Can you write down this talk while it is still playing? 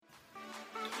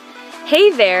Hey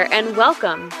there and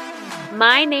welcome.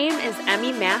 My name is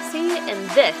Emmy Massey and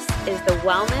this is the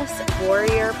Wellness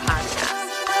Warrior Podcast.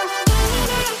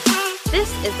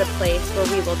 This is the place where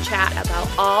we will chat about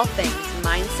all things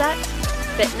mindset,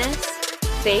 fitness,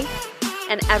 faith,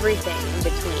 and everything in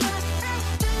between.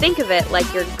 Think of it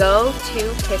like your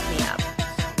go-to pick-me-up,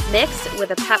 mixed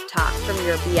with a pep talk from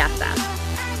your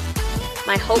BFF.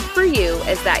 My hope for you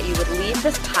is that you would leave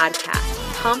this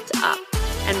podcast pumped up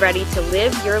and ready to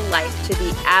live your life to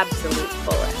the absolute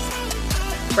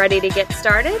fullest. Ready to get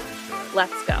started?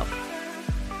 Let's go.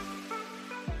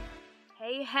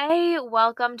 Hey,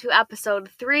 welcome to episode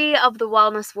 3 of the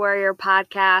Wellness Warrior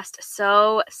Podcast.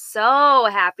 So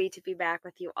happy to be back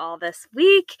with you all this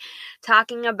week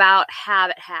talking about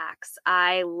habit hacks.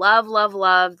 I love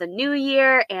the new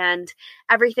year and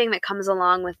everything that comes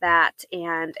along with that,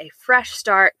 and a fresh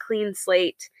start, clean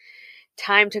slate,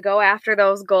 time to go after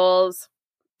those goals.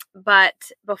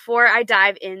 But before I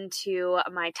dive into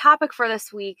my topic for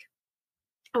this week,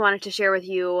 I wanted to share with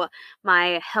you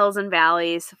my hills and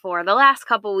valleys for the last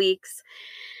couple weeks,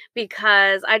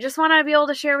 because I just want to be able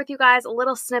to share with you guys a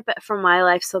little snippet from my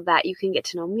life so that you can get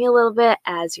to know me a little bit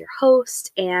as your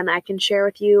host, and I can share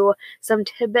with you some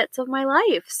tidbits of my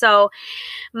life. So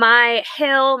my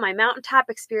mountaintop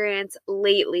experience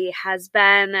lately has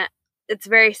been, it's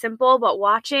very simple, but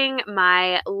watching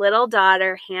my little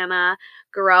daughter, Hannah,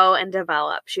 grow and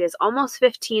develop. She is almost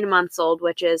 15 months old,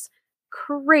 which is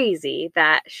crazy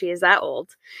that she is that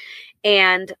old.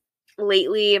 And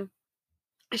lately,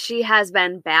 she has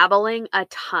been babbling a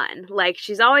ton. Like,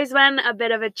 she's always been a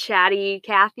bit of a chatty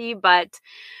Kathy, but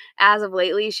as of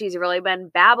lately, she's really been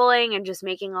babbling and just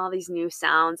making all these new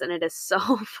sounds. And it is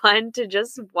so fun to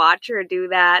just watch her do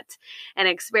that and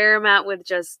experiment with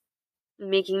just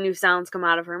making new sounds come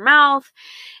out of her mouth.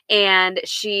 And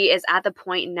she is at the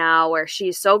point now where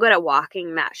she's so good at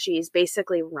walking that she's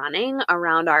basically running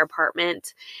around our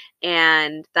apartment.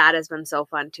 And that has been so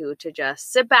fun too, to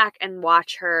just sit back and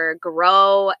watch her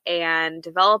grow and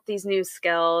develop these new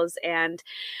skills. And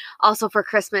also for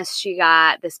Christmas, she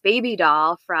got this baby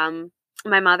doll from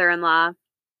my mother-in-law.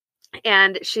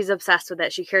 And she's obsessed with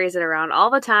it. She carries it around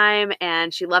all the time,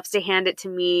 and she loves to hand it to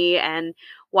me and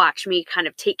watch me kind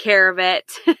of take care of it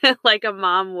like a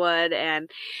mom would. And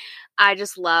I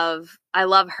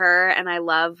love her, and I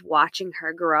love watching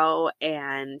her grow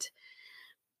and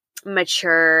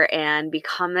mature and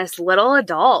become this little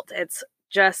adult. It's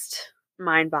just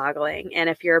mind-boggling. And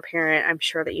if you're a parent, I'm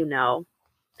sure that you know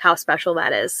how special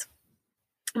that is.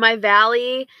 My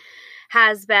valley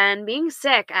has been being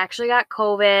sick. I actually got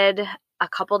COVID a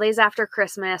couple days after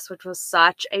Christmas, which was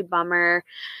such a bummer.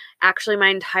 Actually, my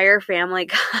entire family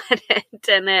got it,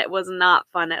 and it was not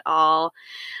fun at all.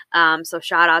 So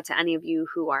shout out to any of you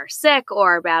who are sick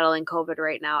or are battling COVID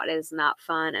right now. It is not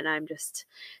fun, and I'm just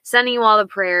sending you all the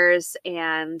prayers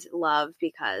and love,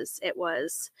 because it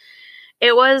was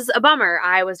a bummer.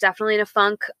 I was definitely in a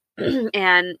funk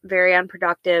and very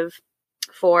unproductive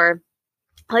for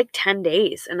like 10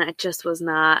 days, and that just was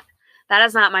not, that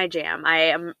is not my jam.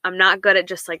 I'm not good at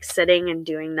just like sitting and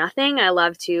doing nothing. I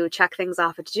love to check things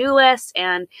off a to-do list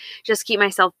and just keep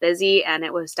myself busy, and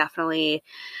it was definitely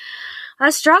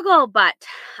a struggle, but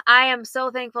I am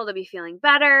so thankful to be feeling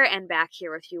better and back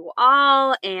here with you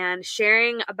all and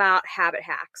sharing about habit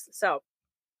hacks. So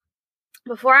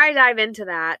before I dive into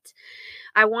that,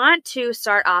 I want to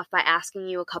start off by asking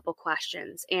you a couple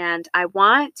questions, and I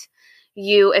want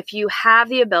you, if you have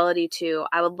the ability to,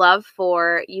 I would love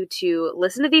for you to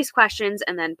listen to these questions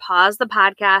and then pause the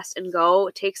podcast and go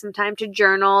take some time to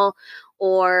journal,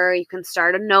 or you can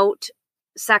start a note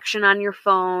section on your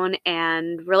phone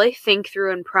and really think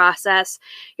through and process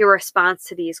your response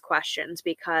to these questions,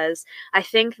 because I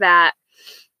think that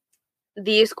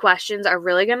these questions are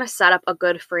really going to set up a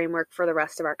good framework for the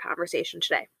rest of our conversation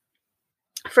today.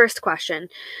 First question,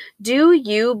 do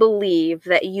you believe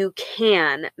that you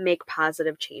can make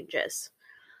positive changes?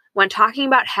 When talking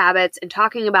about habits and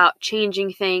talking about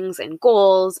changing things and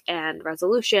goals and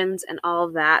resolutions and all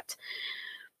of that,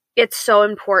 it's so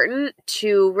important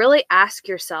to really ask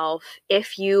yourself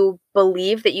if you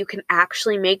believe that you can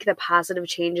actually make the positive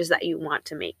changes that you want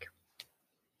to make.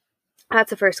 That's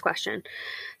the first question.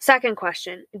 Second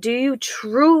question, do you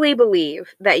truly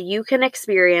believe that you can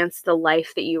experience the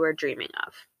life that you are dreaming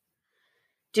of?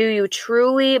 Do you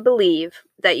truly believe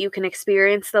that you can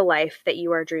experience the life that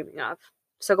you are dreaming of?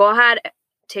 So go ahead,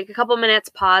 take a couple minutes,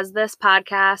 pause this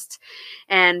podcast,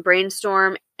 and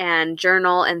brainstorm and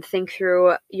journal and think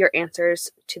through your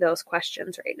answers to those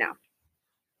questions right now.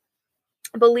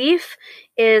 Belief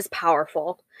is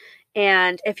powerful.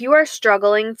 And if you are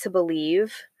struggling to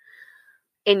believe,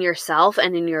 in yourself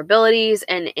and in your abilities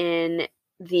and in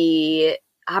the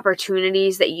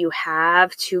opportunities that you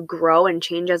have to grow and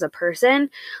change as a person,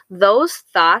 those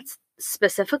thoughts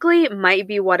specifically might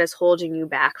be what is holding you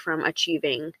back from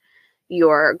achieving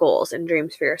your goals and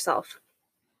dreams for yourself.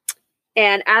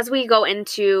 And as we go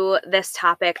into this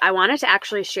topic, I wanted to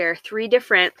actually share 3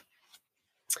 different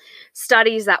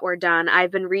studies that were done.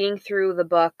 I've been reading through the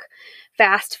book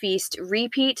Fast, Feast,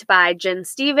 Repeat by Gin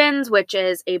Stephens, which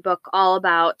is a book all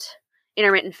about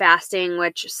intermittent fasting,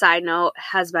 which, side note,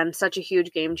 has been such a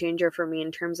huge game changer for me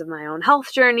in terms of my own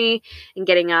health journey and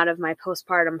getting out of my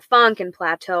postpartum funk and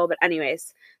plateau. But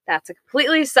anyways, that's a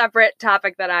completely separate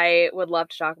topic that I would love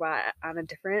to talk about on a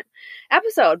different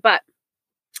episode. But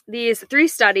these 3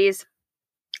 studies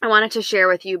I wanted to share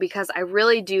with you because I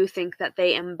really do think that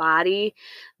they embody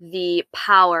the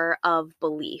power of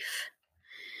belief.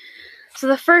 So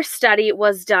the first study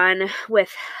was done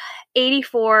with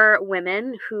 84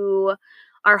 women who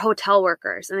are hotel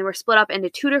workers, and they were split up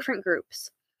into 2 different groups.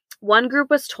 One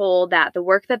group was told that the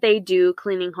work that they do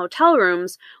cleaning hotel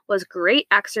rooms was great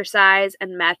exercise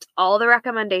and met all the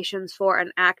recommendations for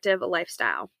an active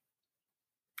lifestyle.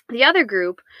 The other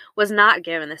group was not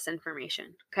given this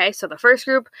information. Okay, so the first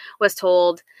group was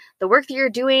told the work that you're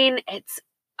doing, it's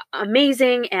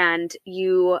amazing, and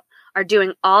you are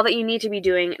doing all that you need to be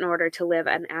doing in order to live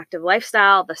an active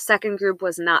lifestyle. The second group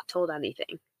was not told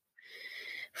anything.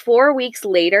 4 weeks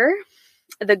later,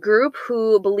 the group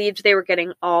who believed they were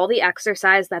getting all the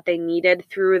exercise that they needed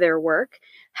through their work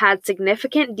had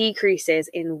significant decreases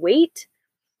in weight,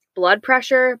 blood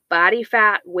pressure, body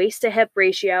fat, waist to hip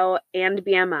ratio, and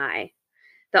BMI.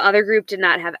 The other group did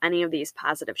not have any of these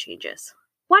positive changes.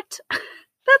 What?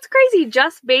 That's crazy,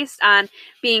 just based on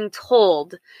being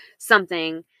told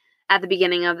something at the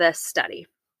beginning of this study.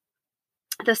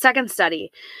 The second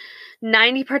study,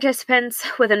 90 participants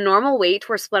with a normal weight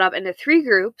were split up into 3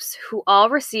 groups who all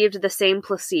received the same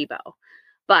placebo.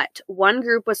 But one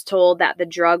group was told that the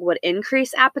drug would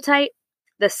increase appetite.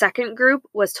 The second group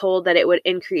was told that it would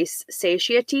increase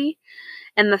satiety.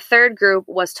 And the third group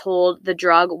was told the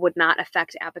drug would not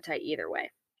affect appetite either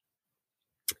way.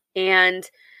 And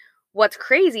what's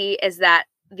crazy is that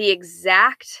the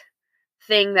exact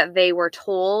thing that they were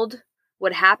told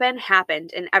would happen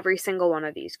happened in every single one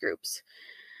of these groups.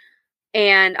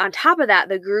 And on top of that,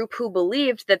 the group who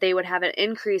believed that they would have an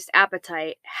increased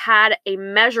appetite had a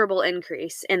measurable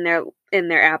increase in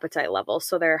their appetite levels,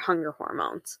 so their hunger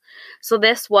hormones. So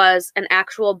this was an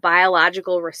actual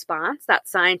biological response that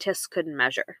scientists could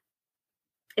measure.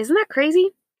 Isn't that crazy?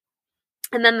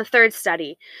 And then the third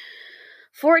study,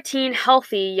 14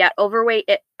 healthy yet overweight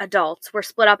adults were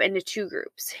split up into 2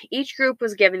 groups. Each group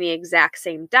was given the exact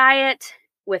same diet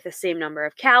with the same number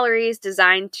of calories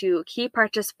designed to keep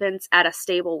participants at a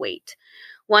stable weight.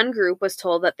 One group was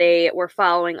told that they were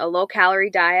following a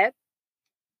low-calorie diet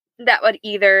that would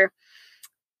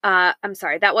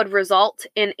that would result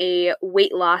in a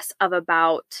weight loss of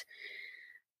about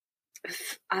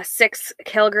 6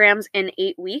 kilograms in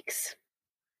 8 weeks.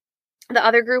 The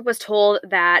other group was told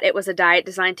that it was a diet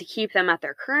designed to keep them at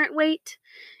their current weight.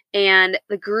 And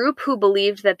the group who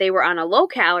believed that they were on a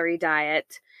low-calorie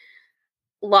diet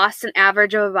lost an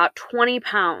average of about 20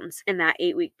 pounds in that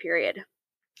 8-week period.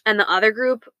 And the other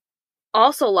group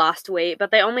also lost weight, but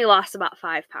they only lost about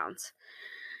 5 pounds.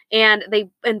 And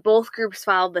both groups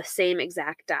followed the same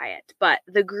exact diet. But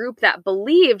the group that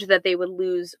believed that they would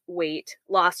lose weight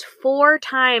lost 4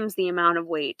 times the amount of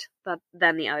weight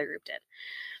than the other group did.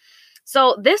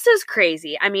 So this is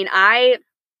crazy. I mean, I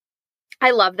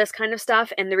love this kind of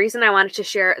stuff, and the reason I wanted to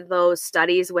share those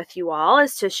studies with you all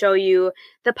is to show you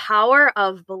the power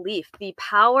of belief, the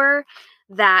power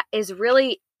that is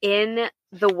really in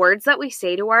the words that we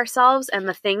say to ourselves and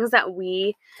the things that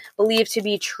we believe to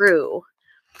be true.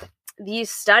 These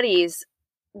studies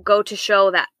go to show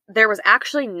that there was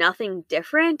actually nothing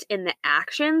different in the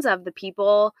actions of the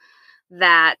people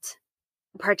that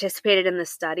participated in the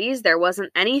studies. There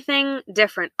wasn't anything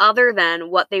different other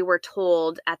than what they were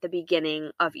told at the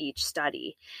beginning of each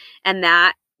study. And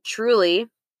that truly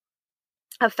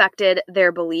affected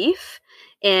their belief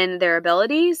in their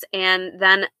abilities and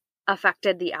then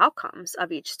affected the outcomes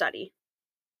of each study.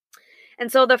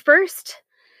 And so the first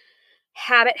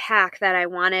habit hack that I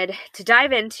wanted to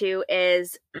dive into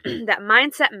is that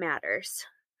mindset matters.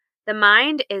 The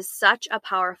mind is such a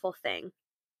powerful thing.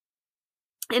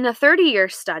 In a 30-year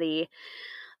study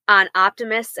on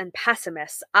optimists and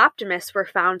pessimists, optimists were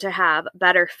found to have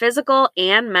better physical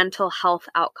and mental health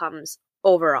outcomes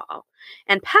overall.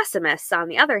 And pessimists, on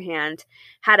the other hand,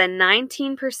 had a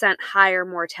 19% higher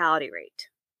mortality rate.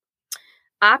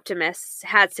 optimists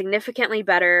had significantly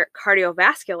better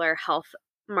cardiovascular health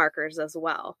markers as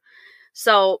well.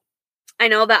 So I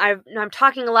know that I'm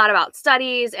talking a lot about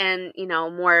studies and,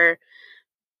 more,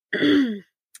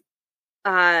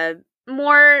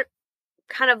 more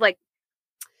kind of like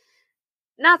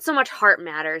not so much heart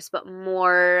matters, but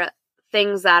more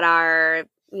things that are,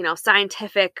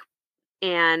 scientific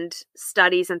and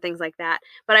studies and things like that.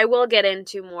 But I will get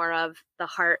into more of the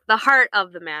heart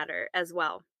of the matter as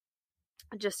well,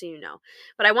 just so you know.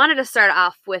 But I wanted to start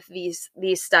off with these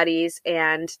studies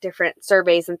and different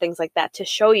surveys and things like that to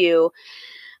show you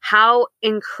how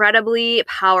incredibly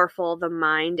powerful the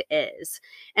mind is.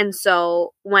 And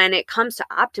so when it comes to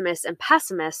optimists and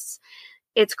pessimists,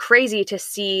 it's crazy to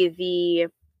see the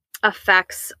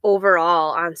effects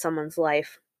overall on someone's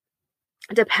life,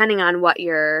 depending on what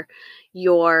your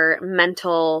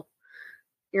mental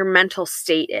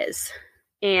state is.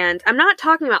 And I'm not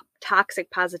talking about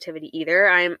toxic positivity either.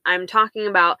 I'm talking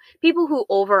about people who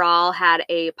overall had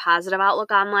a positive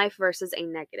outlook on life versus a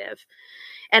negative.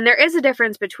 And there is a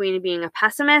difference between being a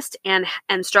pessimist and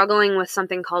struggling with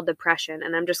something called depression.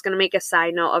 And I'm just going to make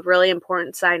a really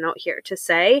important side note here to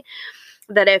say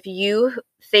that if you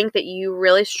think that you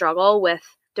really struggle with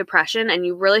depression and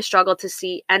you really struggle to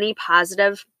see any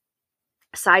positive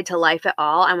side to life at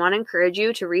all, I want to encourage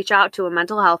you to reach out to a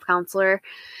mental health counselor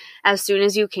as soon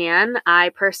as you can. I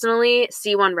personally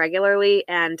see one regularly,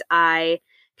 and I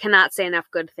cannot say enough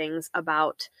good things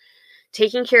about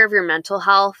taking care of your mental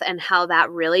health and how that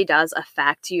really does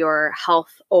affect your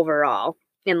health overall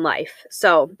in life.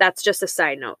 So that's just a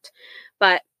side note.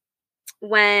 But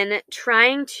when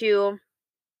trying to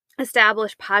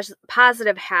establish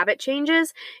positive habit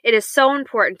changes, it is so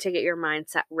important to get your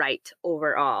mindset right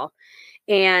overall.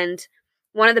 And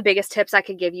one of the biggest tips I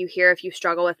could give you here, if you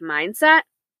struggle with mindset,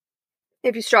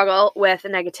 if you struggle with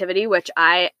negativity, which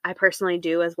I personally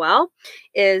do as well,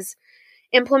 is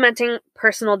implementing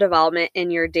personal development in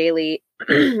your daily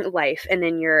life and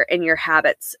in your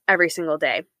habits every single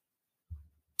day.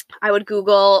 I would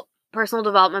Google personal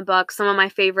development books. Some of my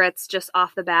favorites just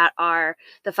off the bat are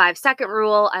The 5-Second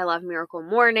Rule. I love Miracle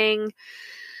Morning,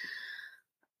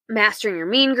 Mastering Your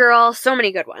Mean Girl, so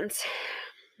many good ones.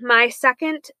 My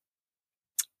second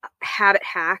habit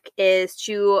hack is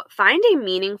to find a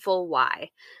meaningful why.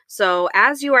 So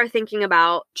as you are thinking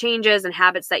about changes and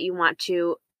habits that you want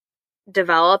to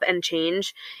develop and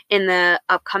change in the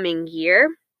upcoming year,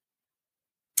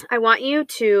 I want you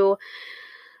to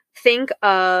think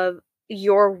of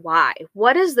your why.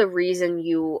 What is the reason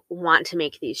you want to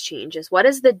make these changes? What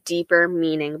is the deeper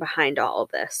meaning behind all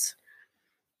of this?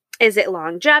 Is it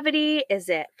longevity? Is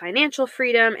it financial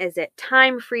freedom? Is it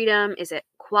time freedom? Is it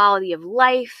quality of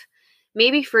life?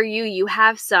 Maybe for you, you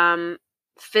have some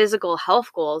physical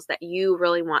health goals that you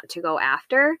really want to go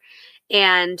after.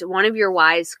 And one of your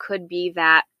whys could be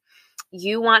that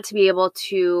you want to be able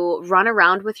to run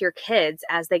around with your kids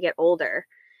as they get older,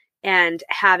 and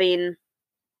having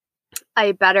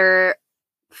a better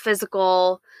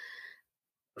physical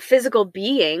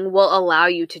being will allow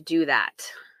you to do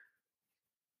that,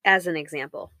 as an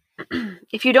example.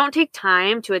 If you don't take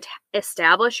time to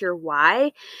establish your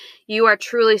why, you are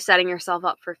truly setting yourself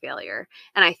up for failure.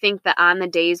 And I think that on the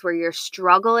days where you're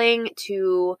struggling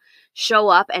to show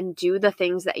up and do the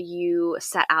things that you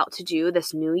set out to do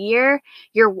this new year,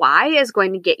 your why is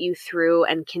going to get you through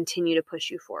and continue to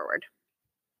push you forward.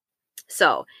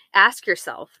 So ask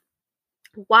yourself,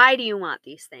 why do you want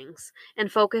these things?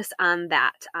 And focus on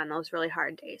that on those really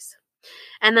hard days.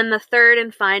 And then the third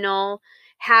and final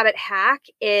habit hack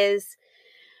is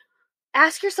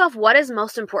ask yourself what is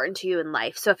most important to you in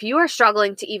life. So if you are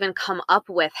struggling to even come up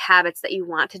with habits that you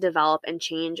want to develop and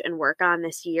change and work on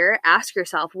this year, ask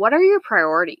yourself, what are your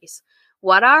priorities?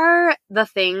 What are the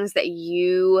things that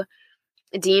you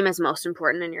deem as most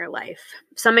important in your life?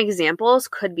 Some examples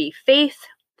could be faith,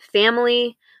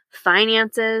 family,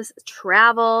 finances,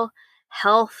 travel,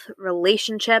 health,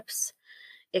 relationships,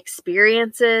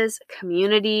 experiences,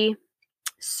 community,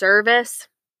 service,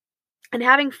 and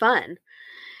having fun.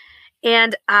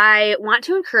 And I want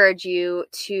to encourage you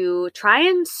to try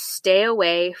and stay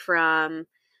away from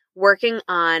working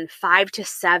on 5 to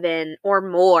 7 or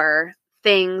more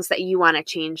things that you want to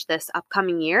change this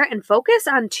upcoming year, and focus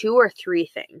on 2 or 3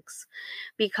 things,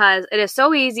 because it is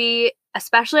so easy,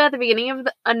 especially at the beginning of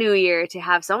a new year, to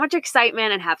have so much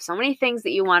excitement and have so many things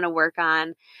that you want to work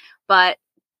on. But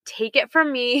take it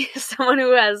from me, someone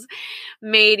who has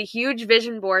made huge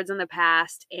vision boards in the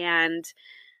past, and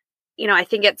I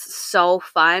think it's so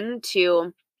fun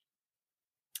to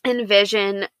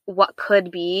envision what could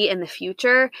be in the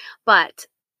future, but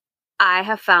I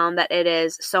have found that it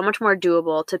is so much more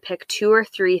doable to pick 2 or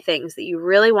 3 things that you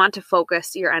really want to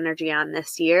focus your energy on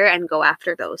this year and go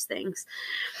after those things.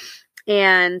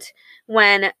 And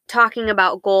when talking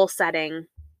about goal setting,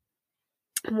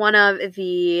 one of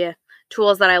the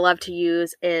tools that I love to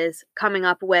use is coming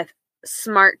up with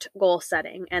SMART goal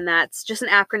setting. And that's just an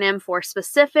acronym for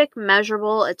specific,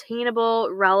 measurable, attainable,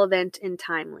 relevant, and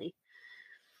timely.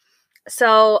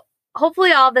 So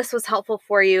hopefully all this was helpful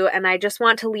for you. And I just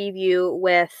want to leave you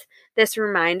with this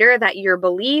reminder that your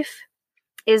belief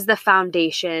is the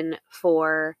foundation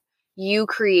for you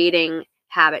creating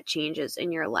habit changes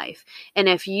in your life. And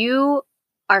if you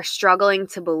are struggling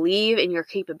to believe in your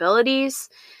capabilities,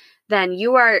 then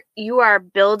you are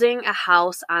building a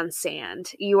house on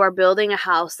sand. You are building a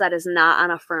house that is not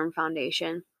on a firm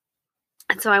foundation.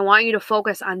 And so I want you to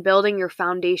focus on building your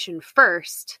foundation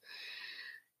first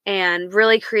and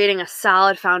really creating a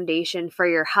solid foundation for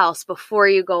your house before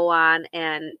you go on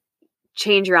and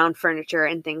change around furniture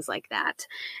and things like that.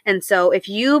 And so if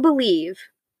you believe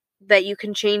that you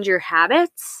can change your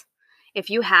habits, if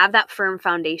you have that firm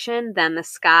foundation, then the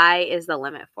sky is the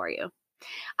limit for you.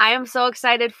 I am so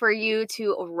excited for you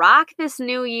to rock this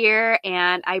new year,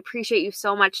 and I appreciate you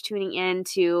so much tuning in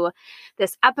to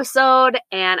this episode,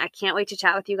 and I can't wait to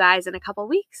chat with you guys in a couple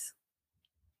weeks.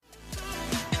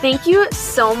 Thank you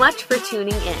so much for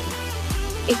tuning in.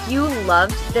 If you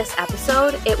loved this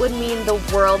episode, it would mean the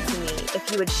world to me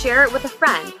if you would share it with a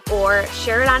friend or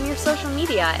share it on your social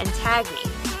media and tag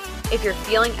me. If you're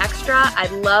feeling extra,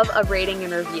 I'd love a rating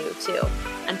and review too.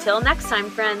 Until next time,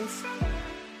 friends.